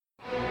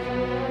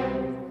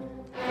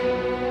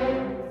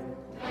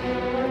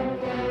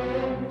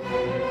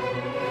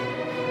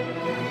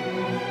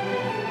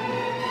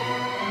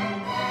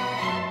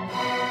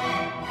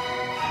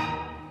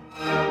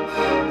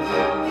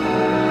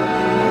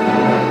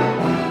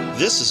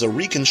This is a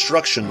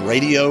Reconstruction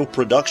Radio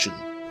production.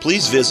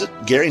 Please visit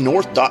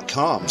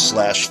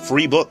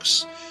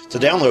GaryNorth.com/freebooks to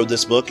download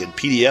this book in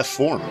PDF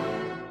form.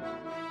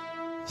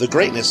 The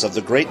Greatness of the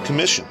Great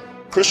Commission,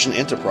 Christian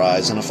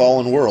Enterprise in a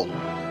Fallen World,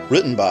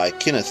 written by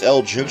Kenneth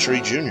L.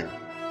 Gentry, Jr.,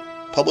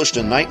 published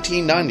in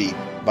 1990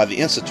 by the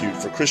Institute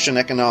for Christian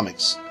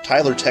Economics,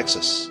 Tyler,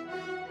 Texas,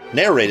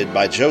 narrated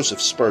by Joseph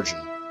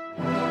Spurgeon.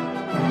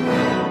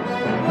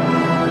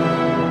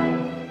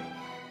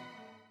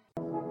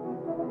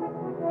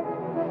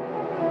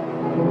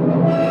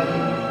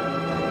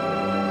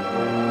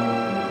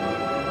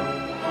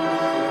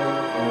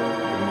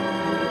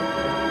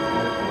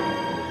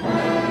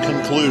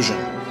 Conclusion.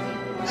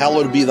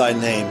 Hallowed be thy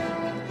name,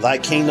 thy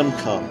kingdom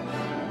come,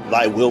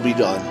 thy will be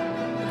done,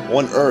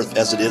 on earth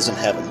as it is in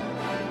heaven.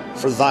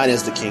 For thine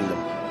is the kingdom,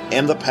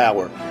 and the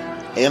power,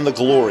 and the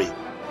glory,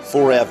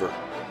 forever.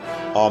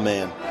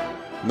 Amen.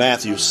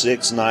 Matthew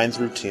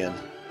 6:9-10.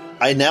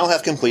 I now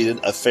have completed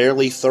a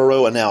fairly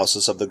thorough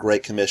analysis of the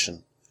Great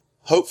Commission.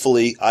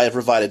 Hopefully, I have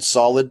provided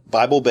solid,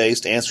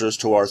 Bible-based answers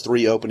to our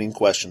three opening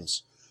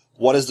questions.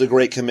 What is the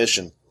Great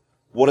Commission?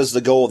 What is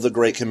the goal of the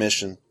Great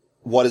Commission?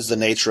 What is the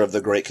nature of the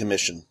Great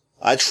Commission?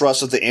 I trust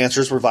that the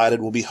answers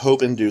provided will be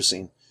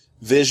hope-inducing,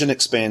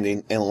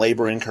 vision-expanding, and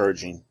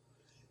labor-encouraging.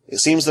 It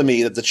seems to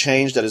me that the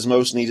change that is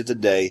most needed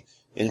today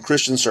in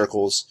Christian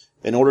circles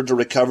in order to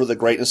recover the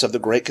greatness of the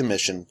Great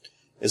Commission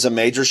is a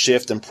major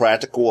shift in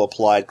practical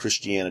applied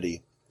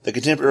Christianity. The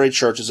contemporary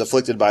church is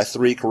afflicted by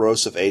three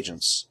corrosive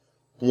agents.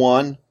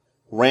 1.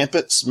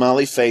 Rampant,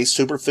 smiley-faced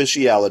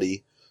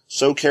superficiality,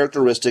 so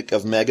characteristic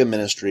of mega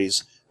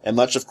ministries and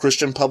much of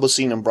Christian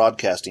publishing and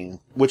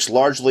broadcasting, which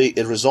largely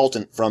is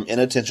resultant from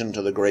inattention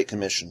to the Great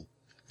Commission.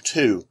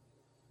 2.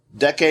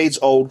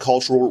 Decades-old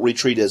cultural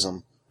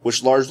retreatism,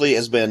 which largely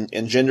has been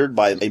engendered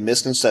by a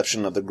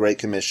misconception of the Great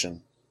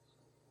Commission.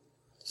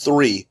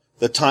 3.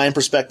 The time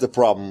perspective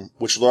problem,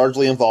 which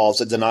largely involves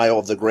a denial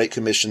of the Great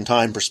Commission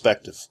time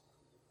perspective.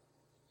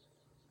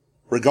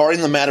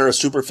 Regarding the matter of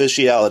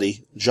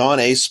superficiality, John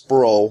A.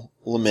 Sproul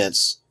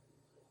laments,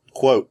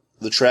 quote,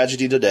 "The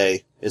tragedy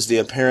today is the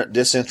apparent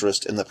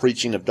disinterest in the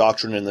preaching of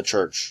doctrine in the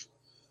church.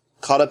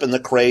 Caught up in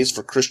the craze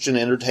for Christian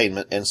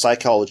entertainment and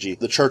psychology,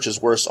 the church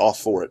is worse off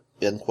for it."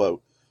 End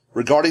quote.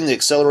 Regarding the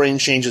accelerating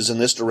changes in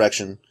this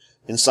direction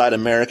inside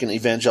American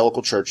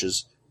evangelical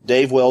churches,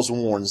 Dave Wells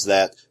warns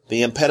that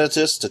the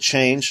impetus to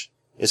change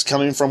is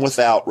coming from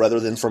without rather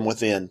than from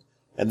within,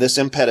 and this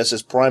impetus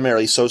is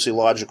primarily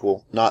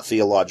sociological, not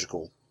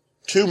theological.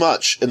 Too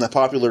much in the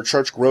popular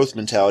church growth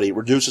mentality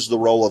reduces the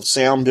role of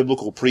sound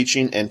biblical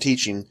preaching and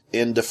teaching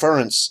in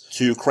deference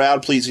to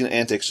crowd-pleasing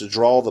antics to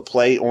draw the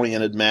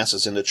play-oriented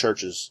masses into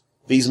churches.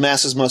 These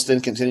masses must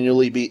then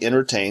continually be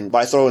entertained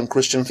by throwing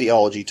Christian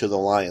theology to the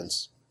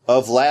lions.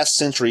 Of last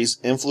century's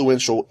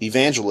influential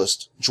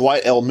evangelist,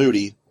 Dwight L.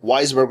 Moody,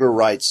 Weisberger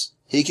writes,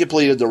 he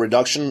completed the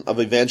reduction of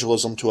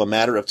evangelism to a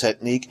matter of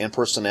technique and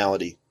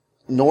personality.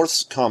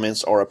 North's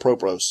comments are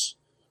apropos.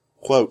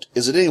 Quote,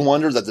 "Is it any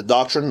wonder that the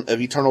doctrine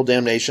of eternal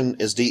damnation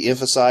is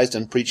de-emphasized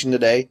in preaching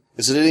today?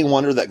 Is it any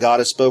wonder that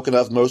God is spoken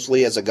of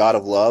mostly as a God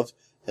of love,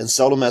 and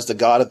seldom as the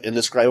God of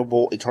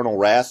indescribable eternal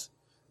wrath?"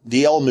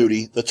 D. L.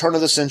 Moody, the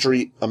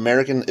turn-of-the-century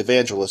American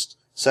evangelist,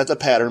 set the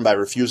pattern by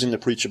refusing to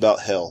preach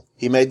about hell.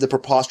 He made the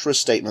preposterous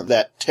statement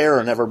that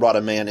terror never brought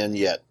a man in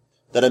yet.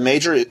 That a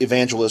major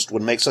evangelist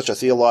would make such a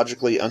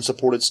theologically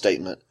unsupported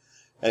statement,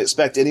 and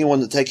expect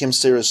anyone to take him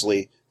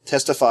seriously,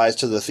 testifies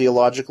to the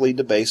theologically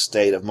debased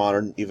state of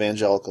modern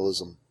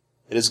evangelicalism.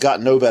 It has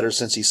got no better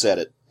since he said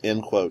it.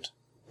 End quote.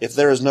 If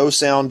there is no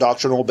sound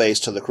doctrinal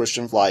base to the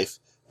Christian life,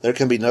 there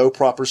can be no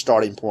proper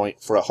starting point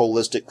for a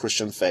holistic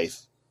Christian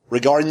faith.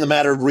 Regarding the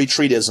matter of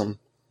retreatism,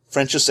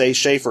 Francis A.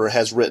 Schaeffer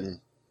has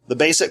written, "The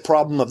basic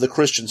problem of the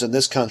Christians in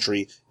this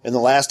country in the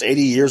last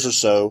 80 years or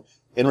so,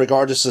 in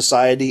regard to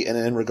society and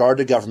in regard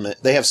to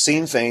government, they have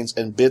seen things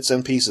in bits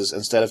and pieces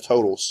instead of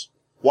totals.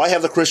 Why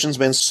have the Christians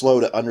been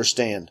slow to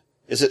understand?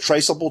 Is it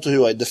traceable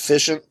to a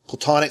deficient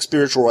Platonic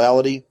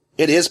spirituality?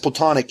 It is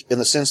Platonic in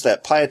the sense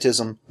that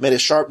Pietism made a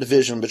sharp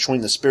division between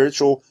the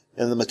spiritual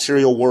and the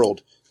material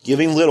world,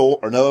 giving little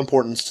or no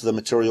importance to the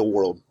material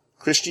world.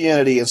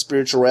 Christianity and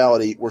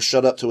spirituality were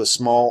shut up to a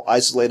small,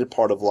 isolated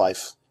part of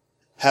life.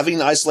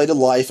 Having isolated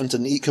life into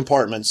neat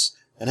compartments,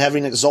 and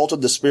having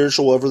exalted the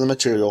spiritual over the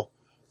material,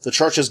 the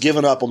church has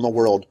given up on the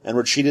world and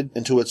retreated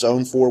into its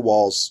own four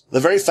walls. The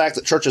very fact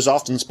that churches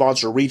often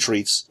sponsor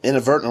retreats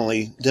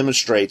inadvertently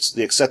demonstrates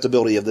the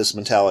acceptability of this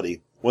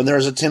mentality. When there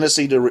is a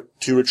tendency to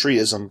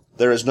retreatism,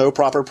 there is no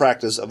proper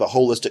practice of a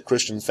holistic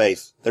Christian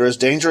faith. There is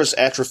dangerous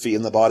atrophy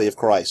in the body of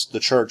Christ,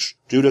 the church,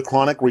 due to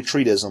chronic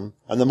retreatism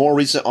and the more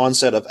recent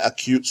onset of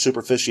acute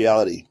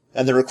superficiality.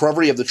 And the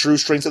recovery of the true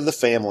strength of the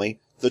family,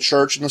 the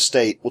church, and the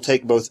state will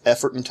take both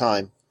effort and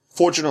time.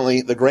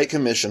 Fortunately, the Great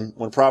Commission,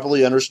 when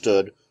properly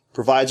understood,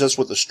 provides us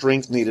with the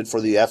strength needed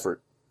for the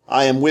effort.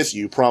 "I am with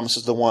you,"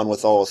 promises the one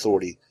with all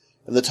authority,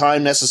 and the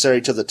time necessary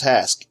to the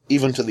task,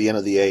 even to the end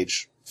of the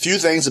age. Few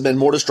things have been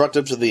more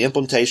destructive to the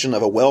implementation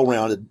of a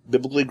well-rounded,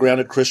 biblically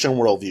grounded Christian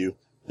worldview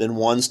than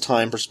one's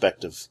time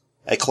perspective.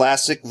 A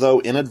classic, though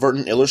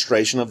inadvertent,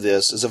 illustration of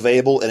this is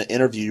available in an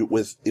interview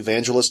with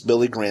evangelist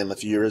Billy Graham a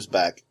few years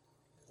back.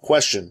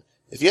 Question: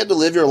 if you had to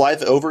live your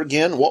life over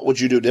again, what would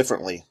you do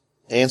differently?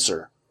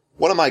 Answer: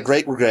 one of my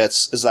great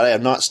regrets is that I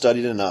have not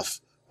studied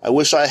enough. I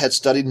wish I had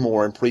studied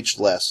more and preached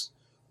less.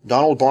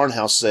 Donald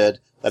Barnhouse said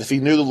that if he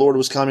knew the Lord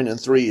was coming in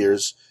 3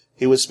 years,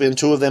 he would spend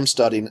 2 of them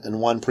studying and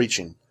 1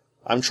 preaching.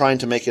 I'm trying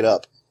to make it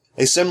up.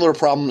 A similar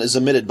problem is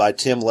admitted by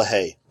Tim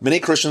LaHaye. Many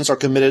Christians are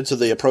committed to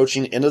the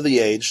approaching end of the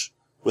age,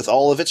 with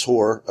all of its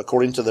horror,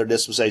 according to their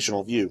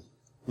dispensational view.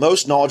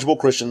 Most knowledgeable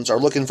Christians are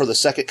looking for the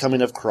second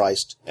coming of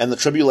Christ and the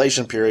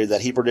tribulation period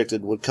that he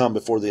predicted would come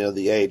before the end of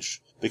the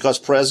age. Because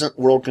present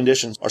world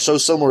conditions are so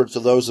similar to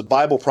those of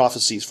Bible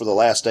prophecies for the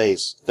last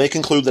days, they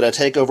conclude that a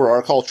takeover of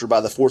our culture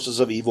by the forces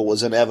of evil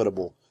is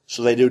inevitable,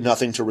 so they do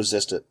nothing to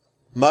resist it.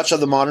 Much of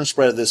the modern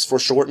spread of this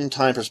foreshortened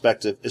time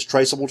perspective is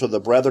traceable to the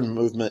Brethren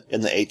movement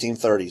in the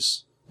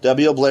 1830s.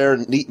 W. Blair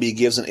Neatby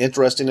gives an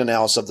interesting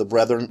analysis of the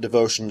Brethren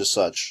devotion to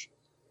such.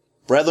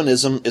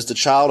 Brethrenism is the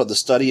child of the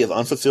study of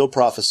unfulfilled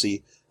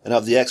prophecy and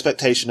of the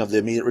expectation of the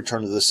immediate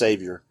return of the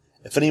Savior.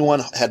 If anyone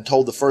had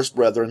told the first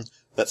Brethren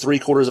that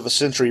 3/4 of a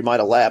century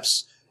might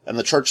elapse and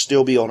the church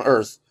still be on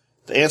earth,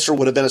 the answer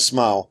would have been a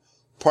smile,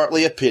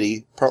 partly of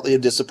pity, partly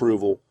of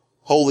disapproval,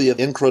 wholly of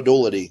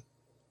incredulity.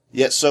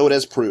 Yet so it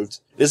has proved.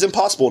 It is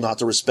impossible not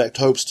to respect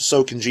hopes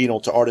so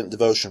congenial to ardent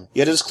devotion.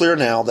 Yet it is clear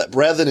now that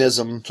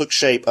Brethrenism took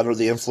shape under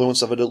the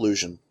influence of a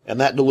delusion, and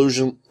that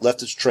delusion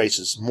left its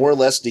traces, more or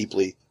less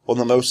deeply, on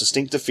the most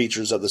distinctive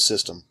features of the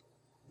system.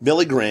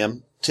 Billy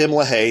Graham, Tim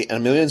LaHaye,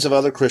 and millions of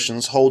other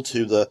Christians hold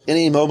to the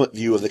any-moment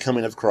view of the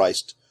coming of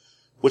Christ,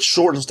 which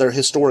shortens their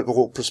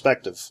historical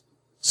perspective.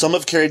 Some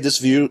have carried this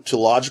view to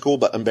logical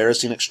but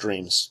embarrassing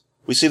extremes.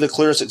 We see the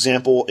clearest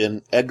example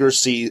in Edgar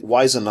C.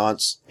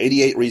 Whisenant's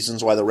 88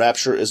 Reasons Why the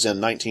Rapture is in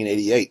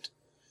 1988,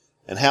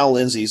 and Hal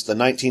Lindsey's The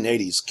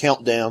 1980s,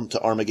 Countdown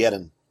to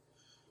Armageddon.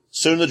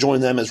 Soon to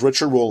join them is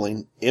Richard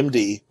Rolling,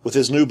 M.D., with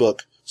his new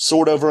book,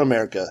 Sword Over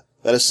America,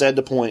 that is said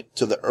to point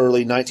to the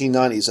early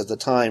 1990s as the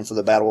time for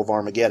the Battle of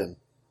Armageddon.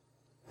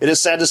 It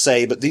is sad to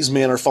say, but these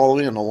men are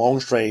following in a long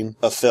train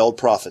of failed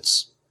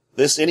prophets.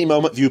 This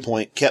any-moment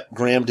viewpoint kept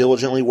Graham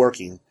diligently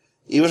working,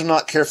 even if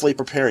not carefully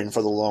preparing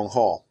for the long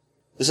haul.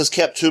 This has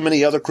kept too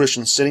many other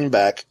Christians sitting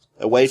back,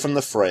 away from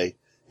the fray,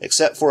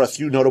 except for a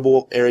few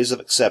notable areas of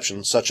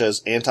exception, such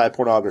as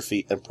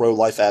anti-pornography and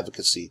pro-life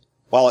advocacy,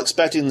 while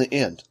expecting the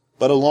end.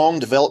 But a long,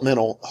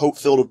 developmental,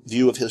 hope-filled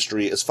view of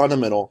history is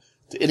fundamental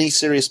to any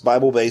serious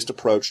Bible-based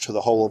approach to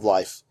the whole of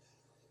life.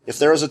 If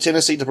there is a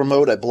tendency to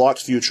promote a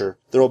blocked future,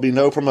 there will be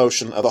no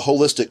promotion of a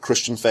holistic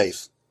Christian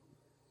faith.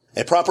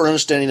 A proper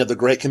understanding of the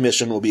Great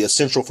Commission will be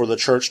essential for the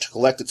Church to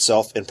collect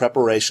itself in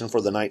preparation for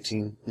the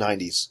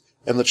 1990s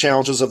and the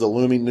challenges of the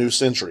looming new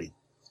century.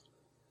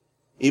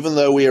 Even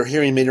though we are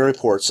hearing many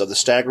reports of the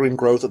staggering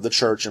growth of the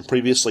Church in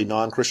previously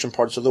non-Christian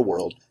parts of the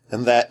world,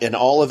 and that in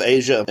all of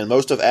Asia and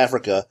most of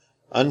Africa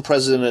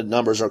unprecedented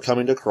numbers are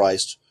coming to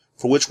Christ,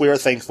 for which we are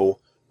thankful,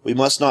 we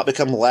must not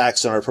become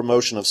lax in our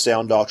promotion of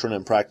sound doctrine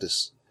and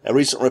practice. A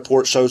recent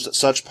report shows that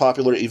such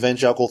popular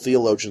evangelical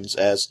theologians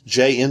as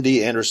J.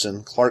 N.D.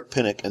 Anderson, Clark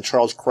Pinnock, and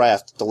Charles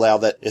Kraft allow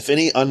that if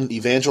any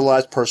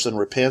unevangelized person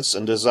repents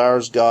and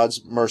desires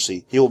God's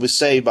mercy, he will be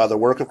saved by the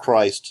work of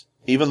Christ,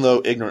 even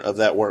though ignorant of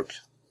that work.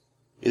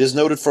 It is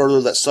noted further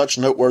that such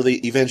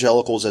noteworthy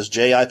evangelicals as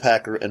J. I.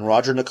 Packer and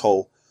Roger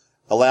Nicole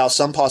allow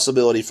some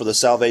possibility for the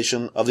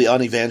salvation of the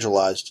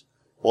unevangelized,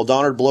 while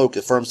Donald Bloke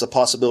affirms the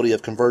possibility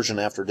of conversion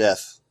after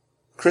death.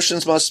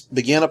 Christians must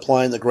begin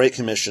applying the Great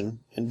Commission,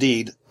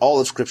 indeed, all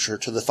of Scripture,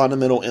 to the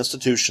fundamental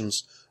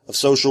institutions of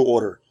social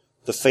order,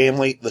 the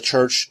family, the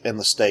church, and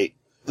the state.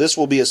 This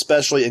will be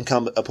especially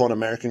incumbent upon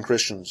American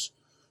Christians,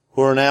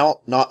 who are now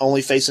not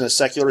only facing a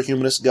secular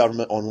humanist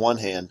government on one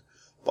hand,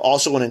 but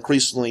also an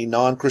increasingly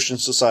non-Christian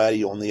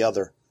society on the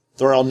other.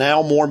 There are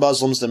now more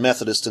Muslims than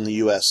Methodists in the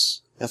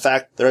U.S. In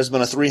fact, there has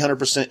been a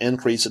 300%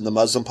 increase in the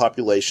Muslim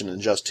population in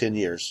just 10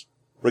 years.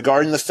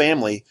 Regarding the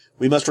family,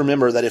 we must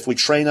remember that if we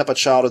train up a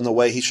child in the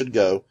way he should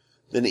go,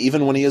 then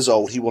even when he is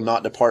old, he will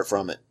not depart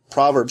from it.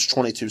 Proverbs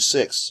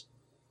 22:6.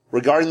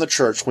 Regarding the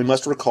church, we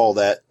must recall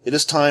that it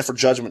is time for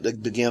judgment to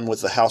begin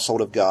with the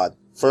household of God.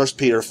 1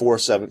 Peter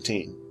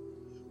 4:17.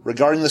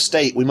 Regarding the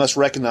state, we must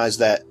recognize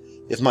that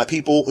if my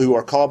people who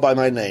are called by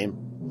my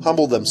name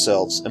humble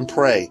themselves and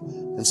pray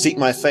and seek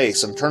my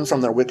face and turn from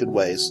their wicked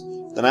ways,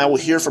 then I will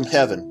hear from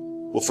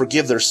heaven, will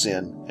forgive their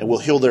sin, and will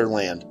heal their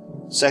land.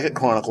 2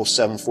 Chronicles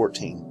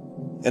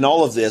 7:14. In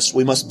all of this,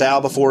 we must bow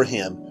before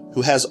Him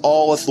who has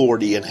all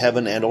authority in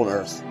heaven and on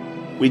earth.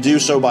 We do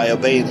so by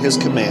obeying His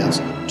commands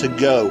to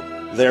go,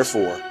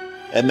 therefore,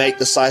 and make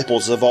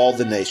disciples of all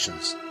the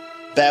nations,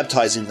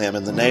 baptizing them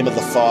in the name of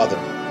the Father,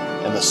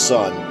 and the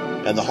Son,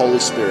 and the Holy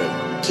Spirit,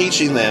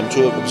 teaching them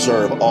to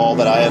observe all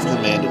that I have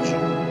commanded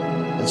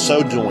you. In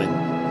so doing,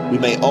 we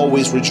may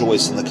always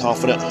rejoice in the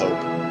confident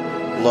hope,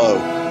 Lo,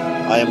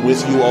 I am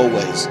with you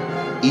always,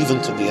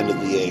 even to the end of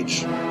the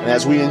age. And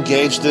as we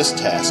engage this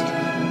task,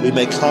 we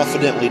may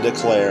confidently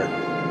declare,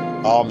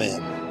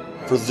 Amen.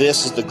 For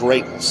this is the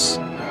greatness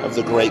of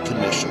the Great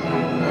Commission.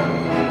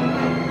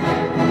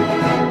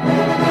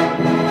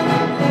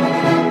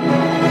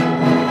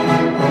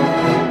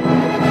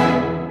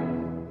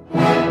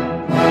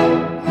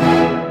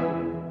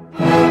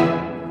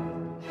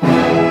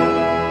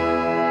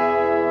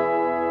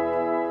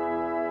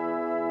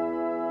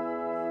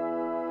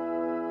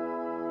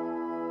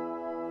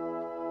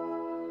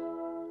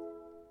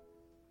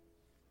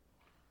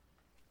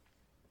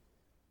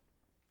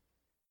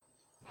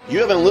 You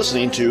have been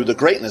listening to The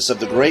Greatness of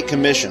the Great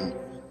Commission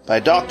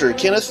by Dr.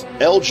 Kenneth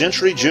L.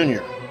 Gentry,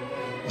 Jr.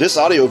 This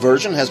audio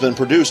version has been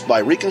produced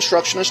by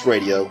Reconstructionist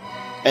Radio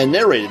and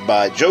narrated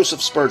by Joseph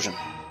Spurgeon.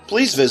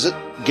 Please visit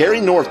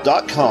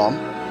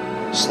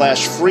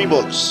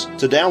GaryNorth.com/freebooks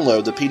to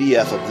download the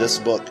PDF of this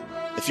book.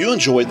 If you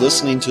enjoyed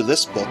listening to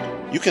this book,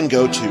 you can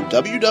go to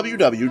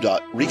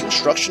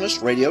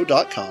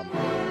www.reconstructionistradio.com,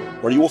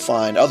 where you will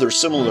find other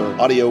similar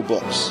audio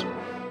books: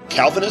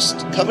 Calvinist,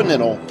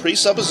 Covenantal,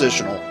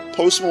 Presuppositional,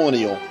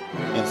 Postmillennial,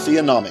 and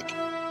Theonomic.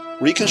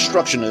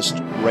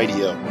 Reconstructionist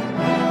Radio.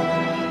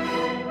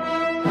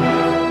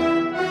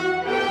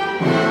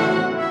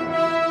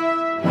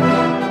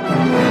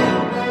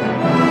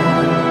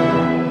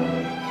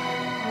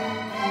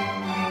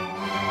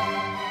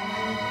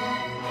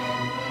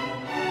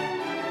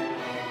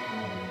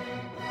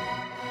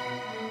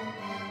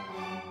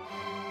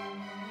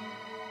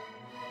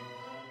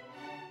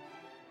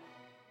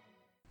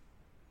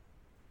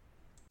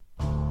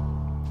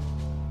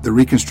 The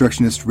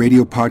Reconstructionist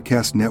Radio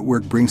Podcast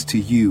Network brings to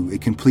you a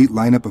complete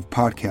lineup of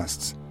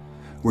podcasts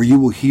where you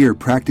will hear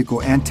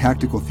practical and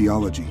tactical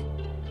theology.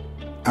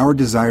 Our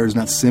desire is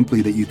not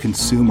simply that you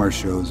consume our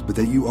shows, but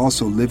that you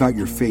also live out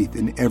your faith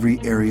in every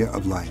area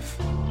of life.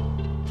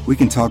 We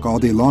can talk all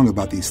day long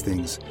about these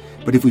things,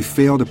 but if we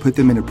fail to put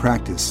them into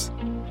practice,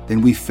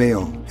 then we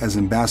fail as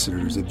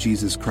ambassadors of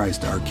Jesus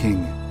Christ, our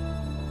King.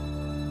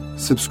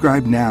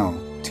 Subscribe now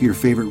to your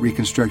favorite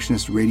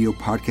Reconstructionist Radio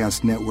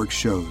Podcast Network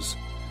shows,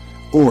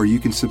 or you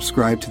can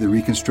subscribe to the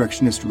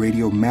Reconstructionist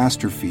Radio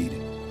Master Feed,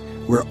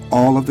 where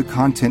all of the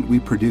content we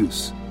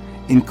produce,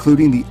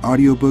 including the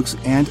audiobooks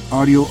and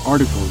audio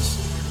articles,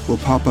 will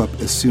pop up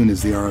as soon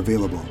as they are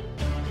available.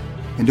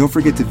 And don't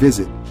forget to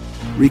visit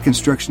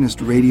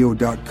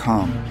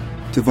ReconstructionistRadio.com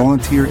to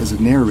volunteer as a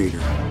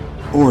narrator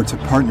or to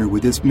partner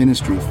with this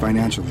ministry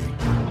financially.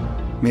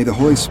 May the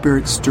Holy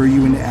Spirit stir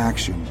you into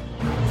action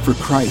for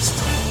Christ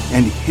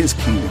and His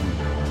kingdom.